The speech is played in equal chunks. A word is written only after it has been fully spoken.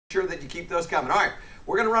Sure that you keep those coming. All right,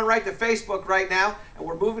 we're going to run right to Facebook right now, and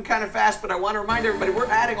we're moving kind of fast, but I want to remind everybody, we're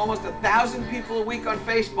adding almost 1,000 people a week on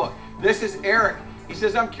Facebook. This is Eric. He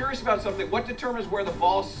says, I'm curious about something. What determines where the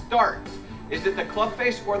ball starts? Is it the club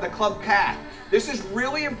face or the club path? This is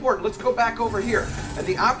really important. Let's go back over here. And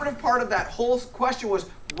the operative part of that whole question was,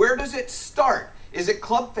 where does it start? Is it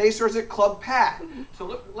club face or is it club path?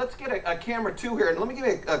 So let's get a camera 2 here, and let me give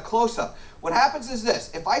you a close-up. What happens is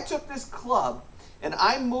this. If I took this club and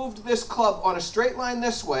I moved this club on a straight line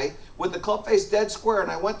this way with the club face dead square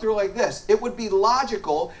and I went through like this, it would be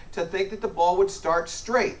logical to think that the ball would start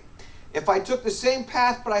straight. If I took the same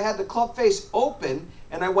path but I had the club face open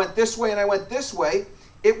and I went this way and I went this way,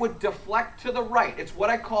 it would deflect to the right. It's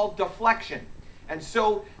what I call deflection. And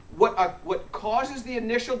so what causes the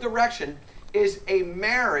initial direction is a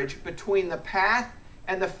marriage between the path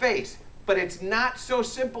and the face. But it's not so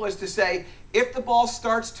simple as to say, if the ball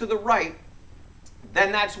starts to the right,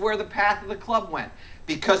 then that's where the path of the club went.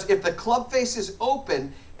 Because if the club face is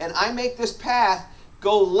open and I make this path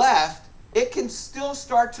go left, it can still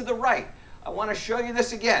start to the right. I want to show you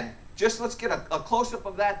this again. Just let's get a close-up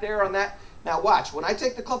of that there on that. Now watch, when I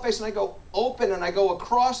take the club face and I go open and I go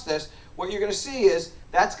across this, what you're going to see is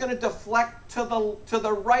that's going to deflect to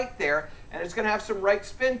the right there, and it's going to have some right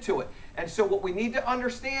spin to it. And so what we need to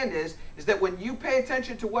understand is that when you pay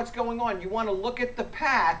attention to what's going on, you want to look at the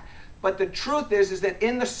path. But the truth is that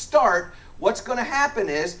in the start, what's going to happen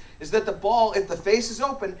is that the ball, if the face is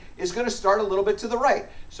open, is going to start a little bit to the right.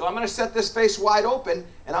 So I'm going to set this face wide open,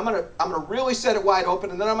 and I'm going to really set it wide open,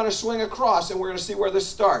 and then I'm going to swing across, and we're going to see where this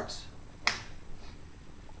starts.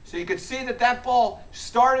 So you can see that that ball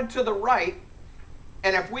started to the right,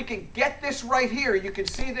 and if we can get this right here, you can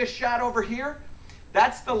see this shot over here.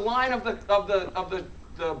 That's the line of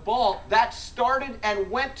the ball that started and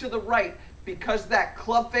went to the right, because that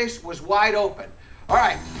club face was wide open. All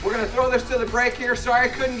right, we're going to throw this to the break here. Sorry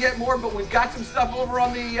I couldn't get more, but we've got some stuff over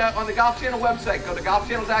on the Golf Channel website. Go to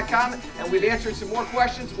golfchannel.com, and we've answered some more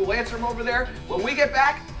questions. We'll answer them over there. When we get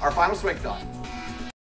back, our final swing thought.